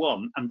world they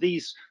want, and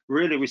these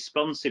really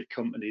responsive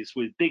companies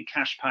with big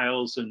cash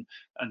piles and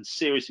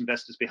serious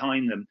investors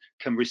behind them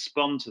can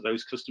respond to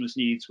those customers'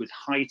 needs with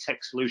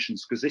high-tech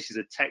solutions, because this is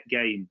a tech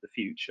game, the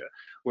future.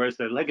 Whereas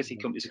the legacy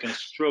companies are going to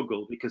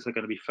struggle because they're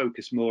going to be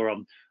focused more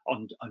on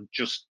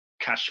just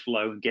cash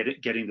flow and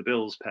getting the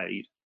bills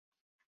paid.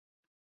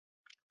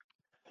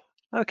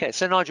 Okay,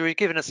 so Nigel, you've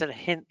given us a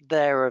hint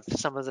there of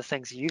some of the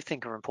things you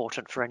think are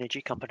important for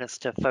energy companies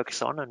to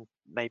focus on, and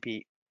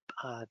maybe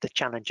the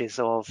challenges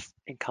of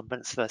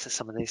incumbents versus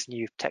some of these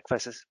new tech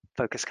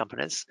focused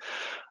companies.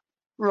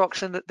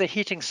 Rox, in the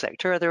heating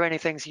sector, are there any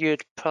things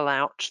you'd pull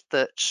out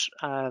that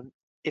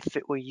if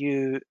it were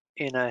you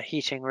in a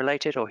heating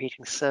related or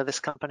heating service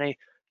company,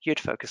 you'd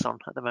focus on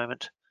at the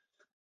moment?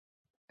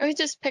 I would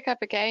just pick up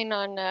again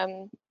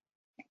on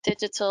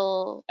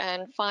digital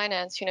and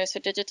finance, so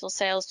digital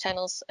sales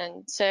channels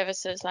and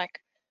services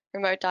like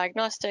remote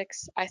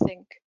diagnostics. I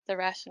think the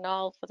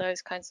rationale for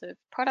those kinds of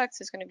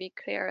products is going to be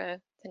clearer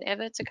than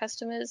ever to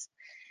customers.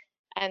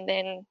 And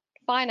then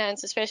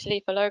finance,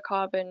 especially for low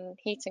carbon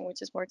heating,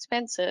 which is more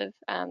expensive,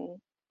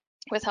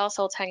 with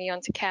households hanging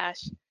on to cash,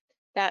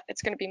 that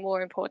it's going to be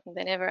more important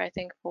than ever, I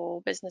think,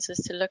 for businesses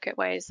to look at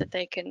ways that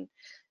they can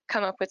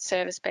come up with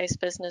service-based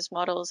business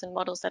models and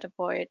models that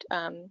avoid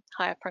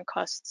high upfront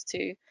costs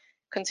to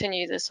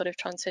continue this sort of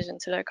transition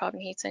to low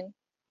carbon heating.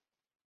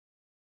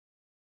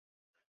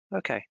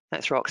 Okay,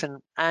 thanks, Rox.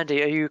 And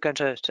Andy, are you going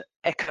to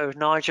echo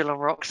Nigel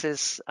and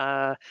Rox's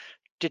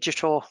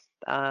digital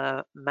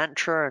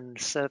mantra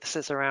and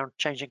services around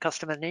changing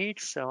customer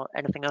needs, or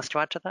anything else to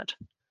add to that?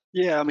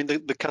 Yeah, I mean,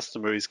 the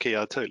customer is key.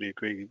 I totally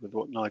agree with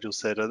what Nigel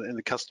said. And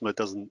the customer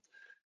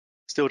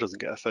still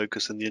doesn't get a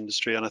focus in the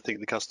industry, and I think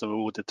the customer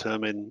will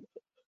determine,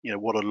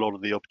 what a lot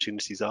of the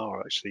opportunities are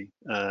actually,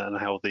 and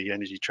how the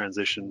energy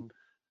transition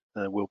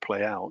will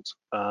play out.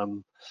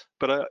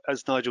 But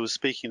as Nigel was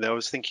speaking there, I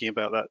was thinking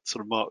about that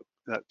sort of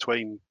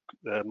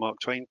Mark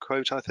Twain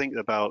quote, I think,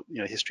 about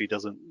history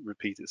doesn't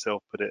repeat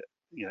itself, but it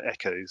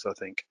echoes, I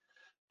think.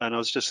 And I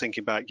was just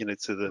thinking back, to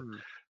the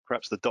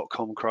perhaps the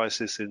dot-com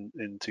crisis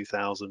in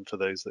 2000, for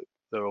those that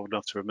are old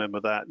enough to remember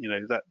that.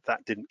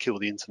 That didn't kill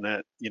the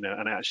internet, and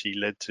it actually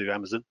led to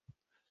Amazon.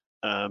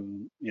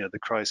 The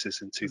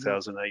crisis in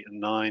 2008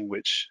 and 9,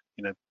 which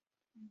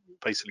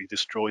basically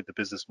destroyed the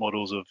business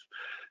models of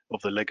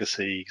the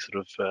legacy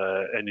sort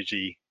of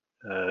energy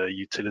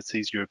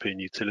utilities, European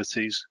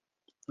utilities.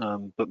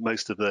 But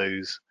most of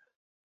those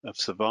have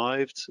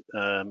survived.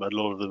 A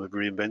lot of them have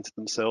reinvented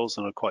themselves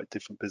and are quite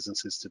different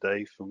businesses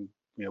today from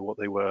what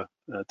they were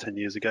 10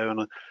 years ago.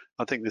 And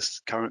I think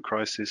this current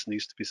crisis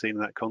needs to be seen in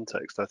that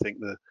context. I think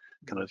the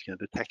kind of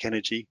the tech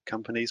energy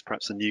companies,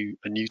 perhaps a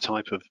new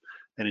type of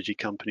energy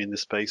company in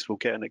this space, will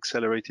get an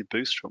accelerated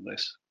boost from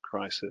this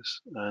crisis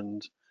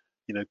and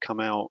come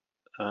out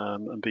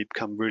and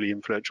become really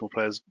influential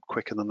players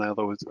quicker than they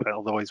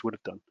otherwise would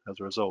have done as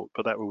a result.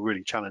 But that will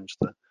really challenge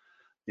the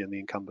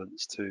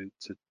incumbents to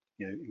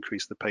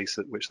increase the pace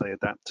at which they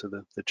adapt to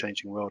the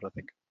changing world, I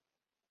think.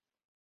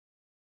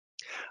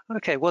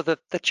 Okay, well,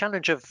 the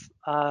challenge of,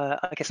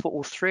 I guess, what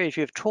all three of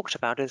you have talked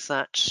about is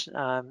that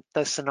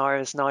those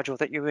scenarios, Nigel,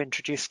 that you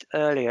introduced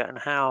earlier, and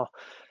how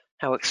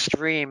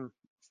extreme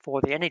for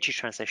the energy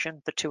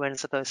transition the two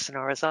ends of those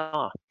scenarios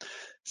are.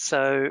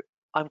 So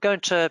I'm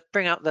going to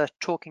bring out the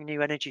Talking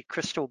New Energy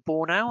crystal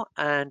ball now,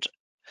 and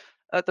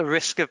at the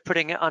risk of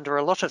putting it under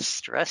a lot of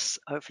stress,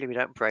 hopefully we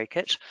don't break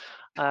it,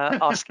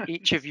 ask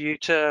each of you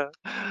to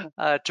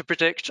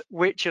predict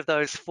which of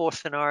those four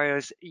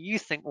scenarios you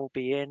think will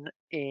be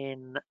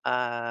in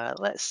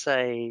let's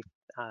say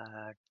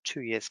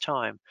 2 years'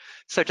 time.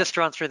 So just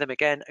to run through them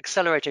again: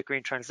 accelerated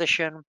green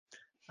transition,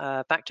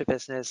 back to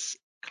business,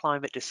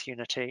 climate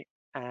disunity,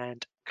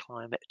 and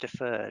climate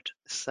deferred.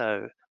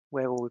 So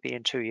where will we be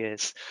in 2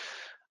 years?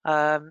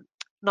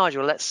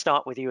 Nigel, let's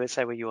start with you and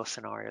say what your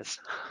scenarios.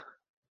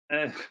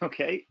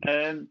 Okay.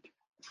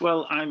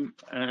 Well, I'm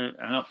an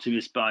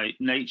optimist by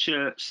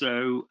nature,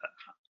 so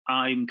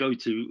I'm going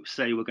to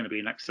say we're going to be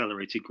an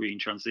accelerated green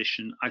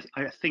transition.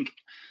 I think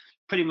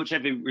pretty much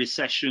every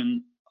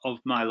recession of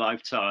my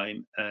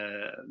lifetime,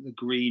 the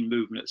green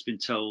movement has been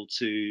told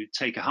to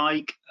take a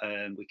hike.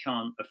 We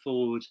can't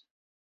afford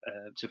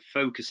to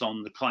focus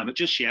on the climate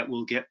just yet.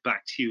 We'll get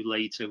back to you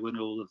later when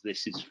all of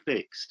this is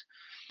fixed.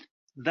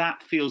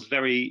 That feels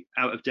very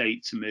out of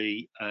date to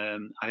me.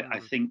 I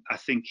think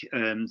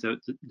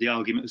the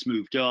argument has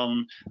moved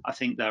on. I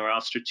think there are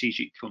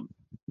strategic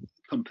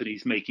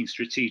companies making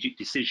strategic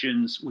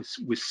decisions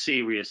with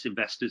serious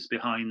investors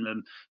behind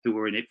them who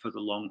are in it for the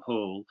long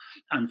haul.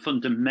 And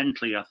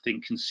fundamentally, I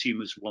think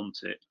consumers want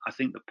it. I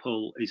think the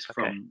pull is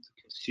from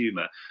the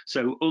consumer.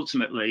 So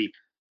ultimately,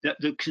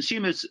 the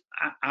consumers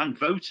and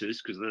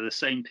voters, because they're the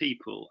same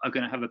people, are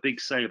going to have a big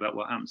say about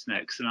what happens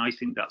next. And I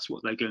think that's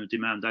what they're going to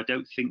demand. I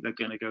don't think they're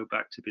going to go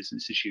back to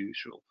business as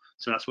usual.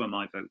 So that's where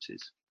my vote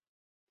is.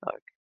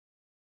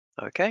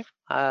 Okay,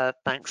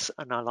 thanks.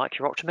 And I like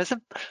your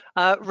optimism.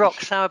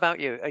 Rox, how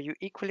about you? Are you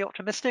equally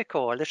optimistic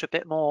or a little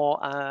bit more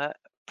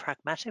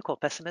pragmatic or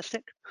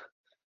pessimistic?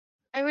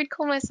 I would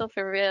call myself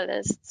a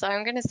realist, so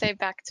I'm going to say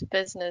back to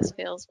business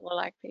feels more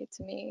likely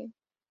to me.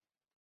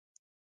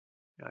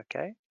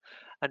 Okay.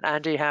 And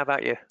Andy, how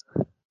about you?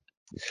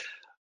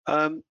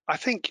 I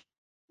think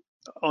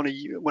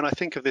when I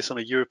think of this on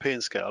a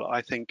European scale,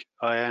 I think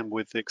I am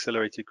with the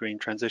accelerated green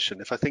transition.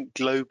 If I think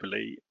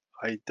globally,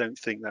 I don't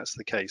think that's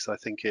the case. I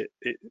think it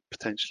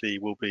potentially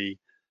will be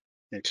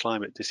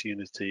climate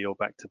disunity or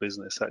back to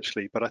business,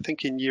 actually. But I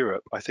think in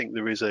Europe, I think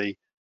there is a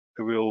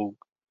real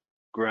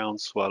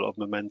groundswell of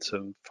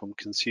momentum from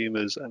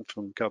consumers and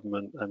from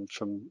government and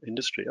from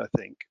industry, I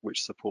think,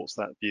 which supports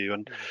that view.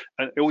 And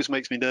it always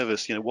makes me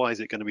nervous, why is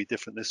it going to be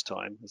different this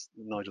time? As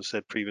Nigel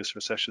said, previous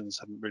recessions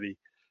haven't really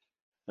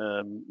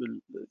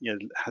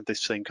had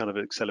this same kind of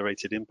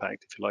accelerated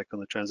impact, if you like, on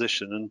the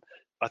transition. And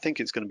I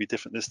think it's going to be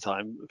different this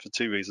time for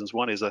two reasons.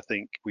 One is I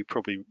think we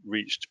probably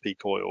reached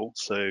peak oil.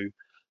 So,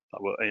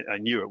 well,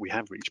 in Europe, we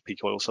have reached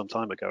peak oil some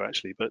time ago,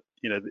 actually. But,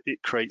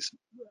 it creates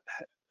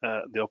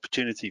the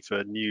opportunity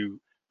for new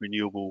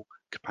renewable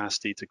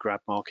capacity to grab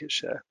market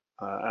share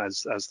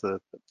as the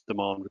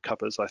demand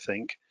recovers, I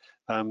think.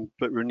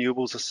 But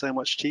renewables are so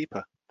much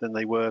cheaper than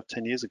they were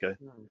 10 years ago.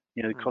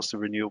 The cost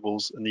of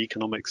renewables and the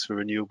economics for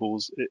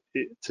renewables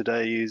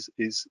today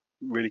is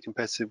really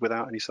competitive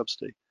without any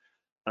subsidy.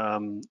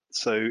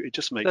 So it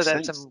just makes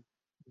sense.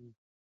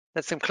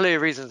 There's some clear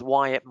reasons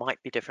why it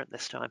might be different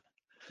this time.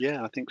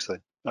 Yeah, I think so.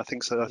 I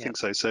think so.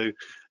 So,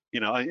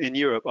 in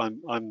Europe,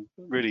 I'm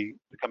really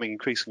becoming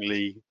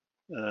increasingly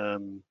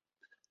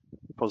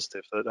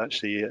positive that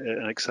actually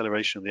an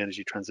acceleration of the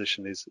energy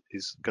transition is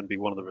going to be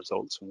one of the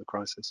results from the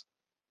crisis.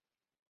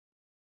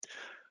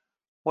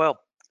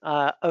 Well,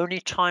 only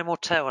time will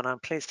tell, and I'm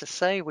pleased to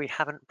say we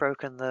haven't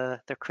broken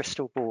the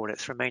crystal ball.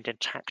 It's remained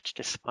intact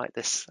despite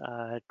this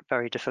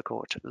very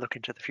difficult look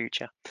into the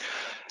future.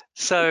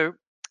 So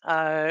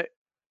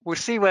we'll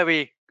see where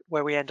we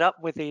end up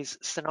with these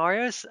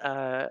scenarios.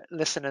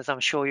 Listeners,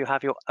 I'm sure you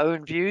have your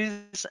own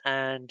views,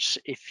 and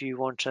if you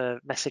want to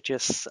message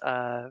us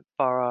via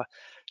our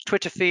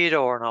Twitter feed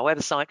or on our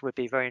website, we'd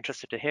be very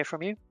interested to hear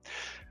from you.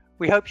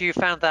 We hope you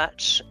found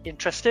that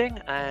interesting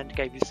and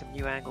gave you some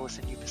new angles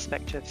and new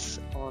perspectives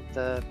on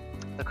the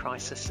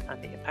crisis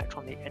and the impact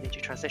on the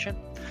energy transition.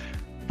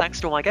 Thanks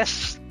to all my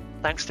guests.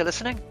 Thanks for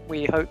listening.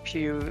 We hope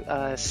you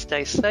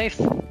stay safe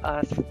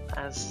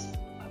as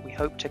we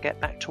hope to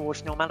get back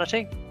towards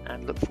normality,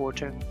 and look forward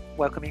to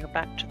welcoming you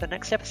back to the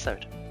next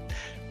episode.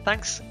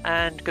 Thanks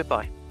and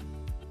goodbye.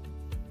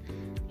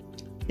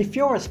 If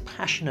you're as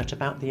passionate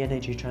about the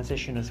energy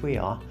transition as we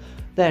are,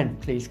 then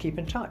please keep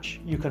in touch.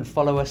 You can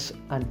follow us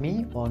and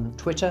me on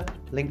Twitter,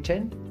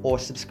 LinkedIn, or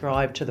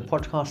subscribe to the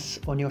podcasts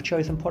on your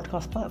chosen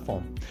podcast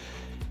platform.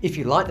 If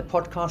you like the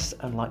podcast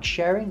and like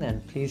sharing, then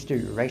please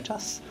do rate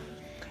us.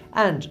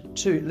 And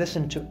to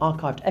listen to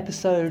archived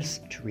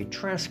episodes, to read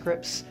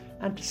transcripts,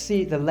 and to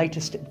see the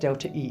latest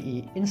Delta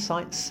EE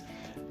insights,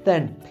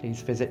 then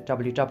please visit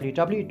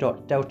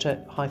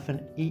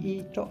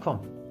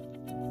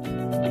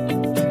www.delta-ee.com.